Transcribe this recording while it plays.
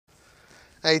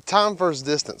Hey, time versus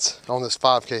distance on this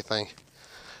 5K thing.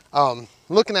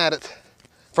 Looking at it,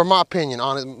 from my opinion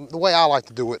on it, the way I like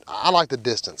to do it, I like the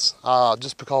distance,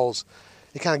 just because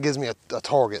it kind of gives me a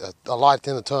target, a light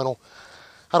in the tunnel.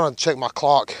 I don't have to check my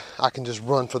clock. I can just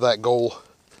run for that goal.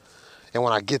 And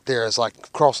when I get there, it's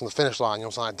like crossing the finish line. You know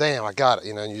what I'm saying? Damn, I got it.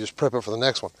 You know, and you just prep it for the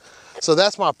next one. So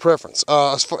that's my preference,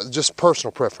 as far, just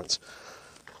personal preference.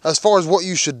 As far as what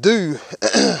you should do,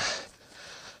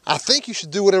 I think you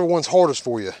should do whatever one's hardest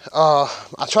for you.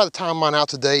 I tried to time mine out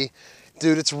today.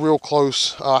 Dude, it's real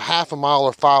close. Half a mile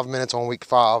or 5 minutes on week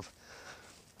 5.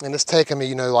 And it's taking me,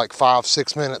 you know, like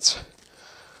 5-6 minutes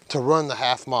to run the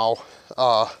half mile.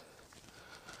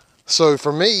 So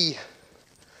for me,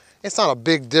 it's not a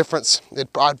big difference.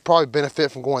 I'd probably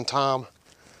benefit from going time.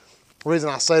 The reason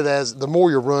I say that is the more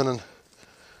you're running,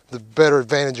 the better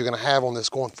advantage you're gonna have on this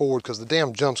going forward, because the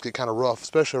damn jumps get kind of rough,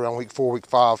 especially around week 4, week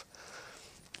 5,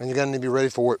 and you're gonna need to be ready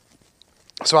for it.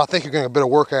 So I think you're gonna get a better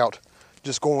workout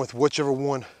just going with whichever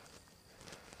one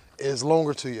is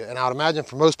longer to you. And I would imagine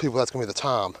for most people, that's gonna be the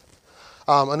time.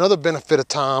 Another benefit of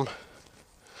time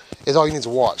is all you need is a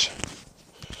watch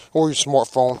or your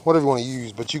smartphone, whatever you wanna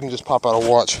use, but you can just pop out a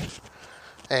watch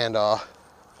and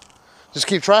just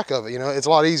keep track of it. You know, it's a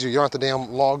lot easier. You don't have to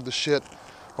damn log the shit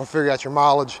or figure out your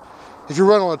mileage. If you're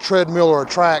running on a treadmill or a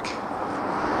track,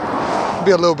 it'll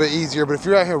be a little bit easier, but if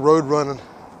you're out here road running,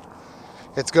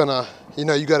 it's gonna, you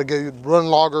know, you gotta go Run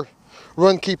Logger,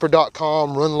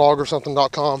 runkeeper.com,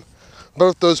 runloggersomething.com.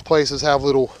 Both those places have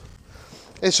little,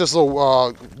 it's just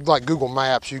little, like Google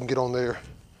Maps. You can get on there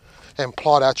and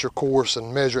plot out your course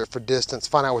and measure it for distance,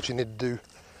 find out what you need to do.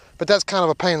 But that's kind of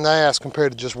a pain in the ass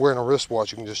compared to just wearing a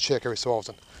wristwatch. You can just check every so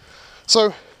often.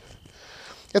 So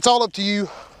it's all up to you.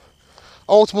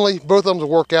 Ultimately, both of them will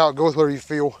work out. Go with whatever you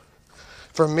feel.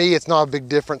 For me, it's not a big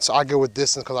difference. I go with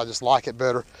distance because I just like it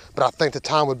better, but I think the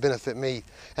time would benefit me.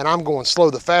 And I'm going slow.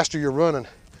 The faster you're running,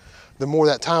 the more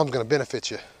that time's going to benefit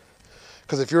you.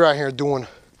 Because if you're out here doing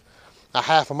a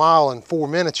half a mile in 4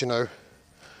 minutes, you know,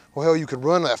 well, hell, you could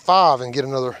run at 5 and get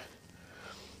another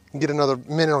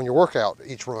minute on your workout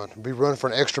each run. Be running for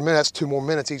an extra minute. That's 2 more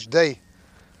minutes each day.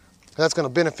 That's going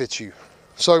to benefit you.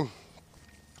 So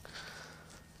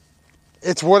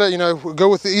it's what, you know, go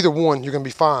with either one. You're going to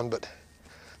be fine. But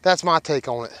that's my take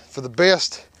on it. For the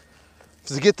best,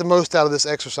 to get the most out of this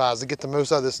exercise, to get the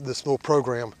most out of this little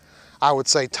program, I would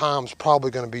say time's probably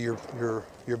going to be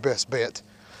your best bet.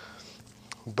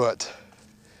 But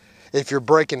if you're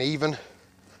breaking even,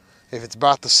 if it's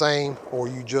about the same, or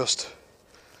you just,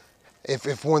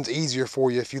 if one's easier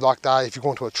for you, if you like that, if you're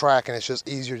going to a track and it's just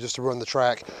easier just to run the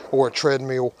track, or a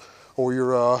treadmill,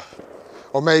 or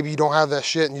or maybe you don't have that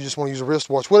shit and you just want to use a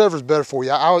wristwatch, whatever's better for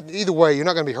you. Either way, you're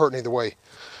not going to be hurting either way.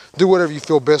 Do whatever you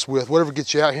feel best with, whatever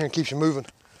gets you out here and keeps you moving.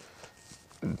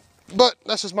 But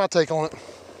that's just my take on it.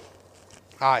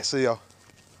 All right, see y'all.